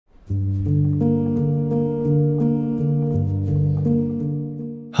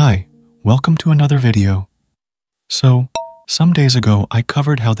Welcome to another video. So, some days ago I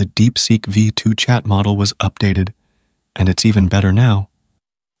covered how the DeepSeek V2 chat model was updated, and it's even better now.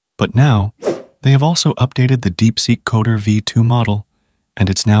 But now, they have also updated the DeepSeek-Coder-V2 model, and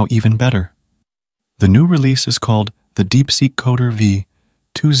it's now even better. The new release is called the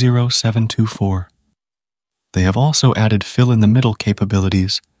DeepSeek-Coder-V2.1. They have also added fill-in-the-middle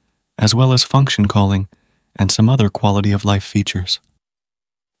capabilities, as well as function calling and some other quality-of-life features.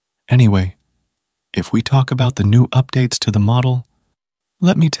 Anyway, if we talk about the new updates to the model,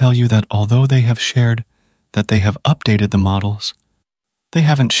 let me tell you that although they have shared that they have updated the models, they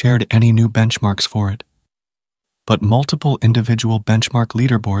haven't shared any new benchmarks for it. But multiple individual benchmark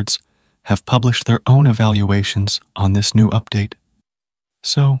leaderboards have published their own evaluations on this new update.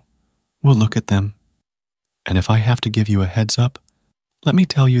 So, we'll look at them. And if I have to give you a heads up, let me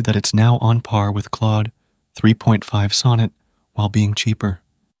tell you that it's now on par with Claude 3.5 Sonnet while being cheaper.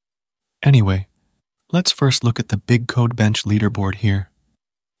 Anyway, let's first look at the Big Code Bench leaderboard here.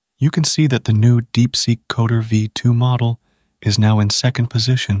 You can see that the new DeepSeek-Coder-V2 model is now in second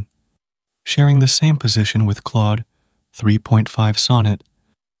position, sharing the same position with Claude 3.5 Sonnet,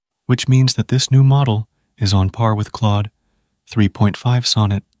 which means that this new model is on par with Claude 3.5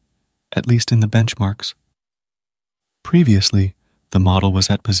 Sonnet, at least in the benchmarks. Previously, the model was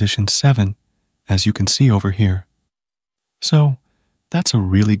at position 7, as you can see over here. So, that's a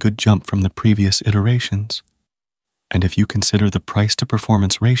really good jump from the previous iterations. And if you consider the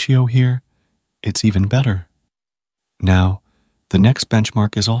price-to-performance ratio here, it's even better. Now, the next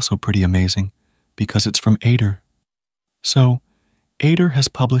benchmark is also pretty amazing because it's from Aider. So, Aider has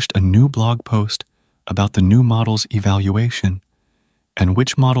published a new blog post about the new model's evaluation and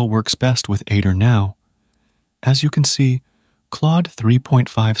which model works best with Aider now. As you can see, Claude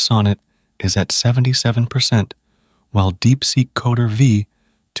 3.5 Sonnet is at 77%, while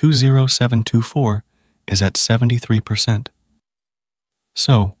DeepSeek-Coder-V2.1 is at 73%.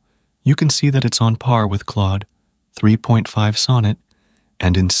 So, you can see that it's on par with Claude 3.5 Sonnet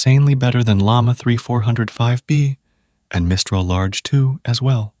and insanely better than Llama-3 405B and Mistral Large 2 as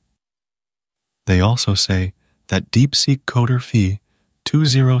well. They also say that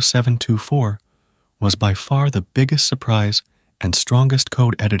DeepSeek-Coder-V2.1 was by far the biggest surprise and strongest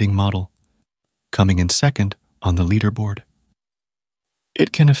code editing model, coming in second on the leaderboard.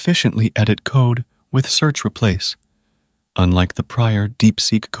 It can efficiently edit code with search replace, unlike the prior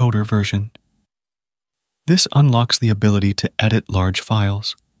DeepSeek-Coder version. This unlocks the ability to edit large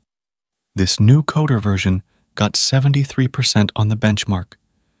files. This new Coder version got 73% on the benchmark,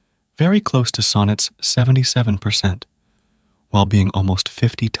 very close to Sonnet's 77%, while being almost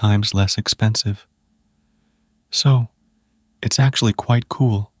 50 times less expensive. So, it's actually quite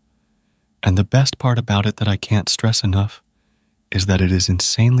cool. And the best part about it that I can't stress enough is that it is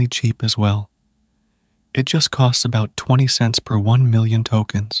insanely cheap as well. It just costs about 20 cents per 1 million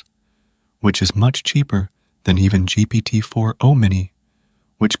tokens, which is much cheaper than even GPT-4O Mini,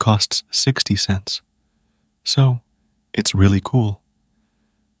 which costs 60 cents. So, it's really cool.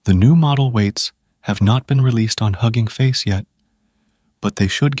 The new model weights have not been released on Hugging Face yet, but they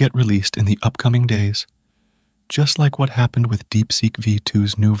should get released in the upcoming days, just like what happened with DeepSeek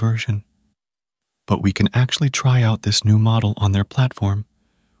V2's new version. But we can actually try out this new model on their platform,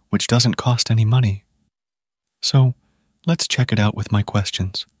 which doesn't cost any money. So, let's check it out with my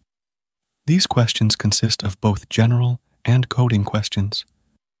questions. These questions consist of both general and coding questions,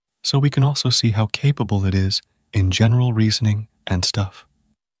 so we can also see how capable it is in general reasoning and stuff.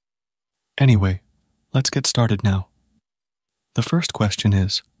 Anyway, let's get started now. The first question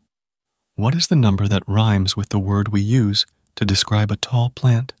is, what is the number that rhymes with the word we use to describe a tall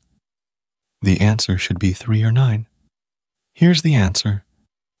plant? The answer should be 3 or 9. Here's the answer,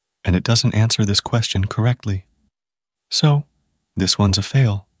 and it doesn't answer this question correctly. So, this one's a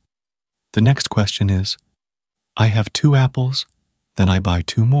fail. The next question is, I have 2 apples, then I buy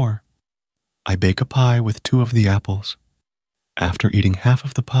 2 more. I bake a pie with 2 of the apples. After eating half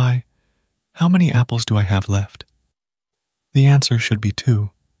of the pie, how many apples do I have left? The answer should be 2.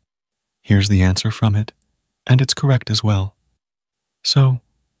 Here's the answer from it, and it's correct as well. So,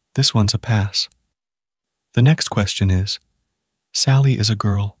 this one's a pass. The next question is, Sally is a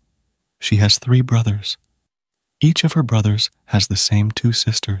girl. She has 3 brothers. Each of her brothers has the same 2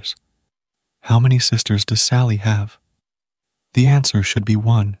 sisters. How many sisters does Sally have? The answer should be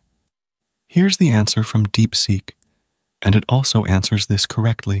 1. Here's the answer from DeepSeek, and it also answers this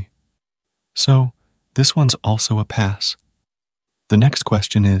correctly. So, this one's also a pass. The next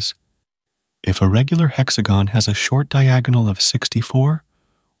question is, if a regular hexagon has a short diagonal of 64,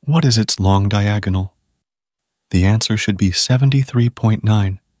 what is its long diagonal? The answer should be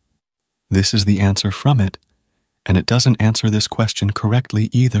 73.9. This is the answer from it, and it doesn't answer this question correctly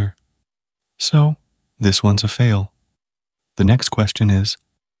either. So, this one's a fail. The next question is,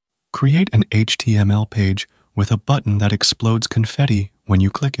 create an HTML page with a button that explodes confetti when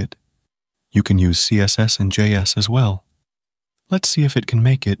you click it. You can use CSS and JS as well. Let's see if it can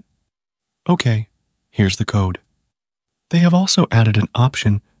make it. Okay, here's the code. They have also added an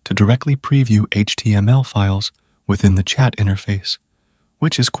option to directly preview HTML files within the chat interface,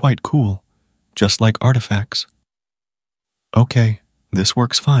 which is quite cool, just like artifacts. Okay, this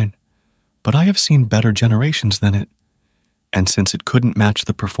works fine, but I have seen better generations than it, and since it couldn't match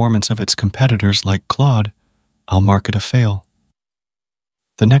the performance of its competitors like Claude, I'll mark it a fail.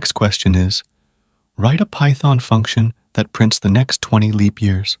 The next question is, write a Python function that prints the next 20 leap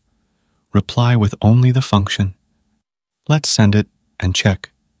years. Reply with only the function. Let's send it and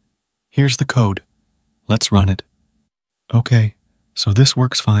check. Here's the code. Let's run it. Okay, so this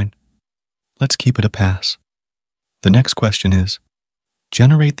works fine. Let's keep it a pass. The next question is,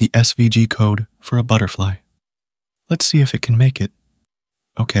 generate the SVG code for a butterfly. Let's see if it can make it.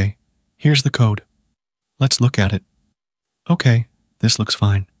 Okay, here's the code. Let's look at it. Okay, this looks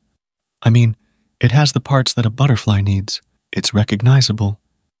fine. I mean, it has the parts that a butterfly needs. It's recognizable.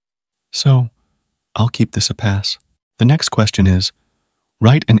 So, I'll keep this a pass. The next question is,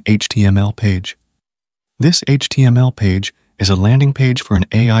 write an HTML page. This HTML page is a landing page for an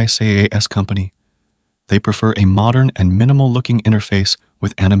AI SaaS company. They prefer a modern and minimal-looking interface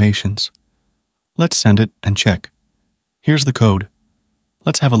with animations. Let's send it and check. Here's the code.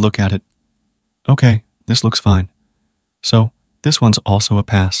 Let's have a look at it. Okay, this looks fine. So, this one's also a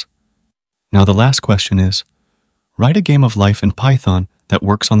pass. Now the last question is, write a game of life in Python that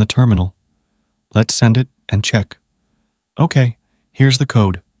works on the terminal. Let's send it and check. Okay, here's the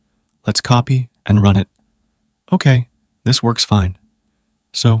code. Let's copy and run it. Okay, this works fine.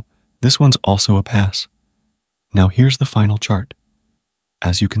 So, this one's also a pass. Now here's the final chart.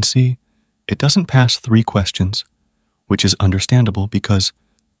 As you can see, it doesn't pass 3 questions, which is understandable because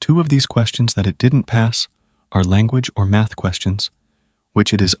 2 of these questions that it didn't pass are language or math questions,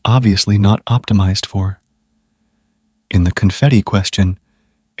 which it is obviously not optimized for. In the confetti question,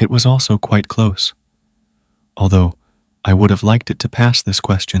 it was also quite close, although I would have liked it to pass this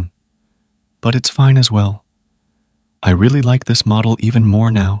question, but it's fine as well. I really like this model even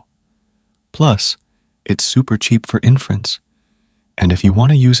more now. Plus, it's super cheap for inference, and if you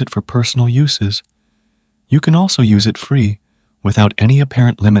want to use it for personal uses, you can also use it free without any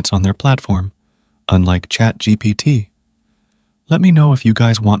apparent limits on their platform, unlike ChatGPT. Let me know if you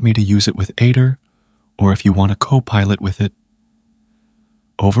guys want me to use it with Aider, or if you want a co-pilot with it.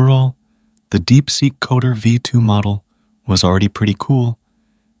 Overall, the DeepSeek-Coder-V2 model was already pretty cool,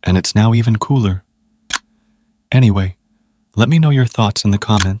 and it's now even cooler. Anyway, let me know your thoughts in the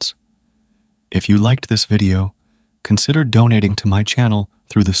comments. If you liked this video, consider donating to my channel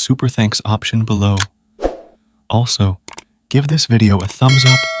through the Super Thanks option below. Also, give this video a thumbs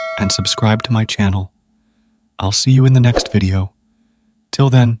up and subscribe to my channel. I'll see you in the next video. Till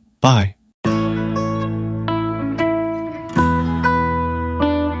then, bye.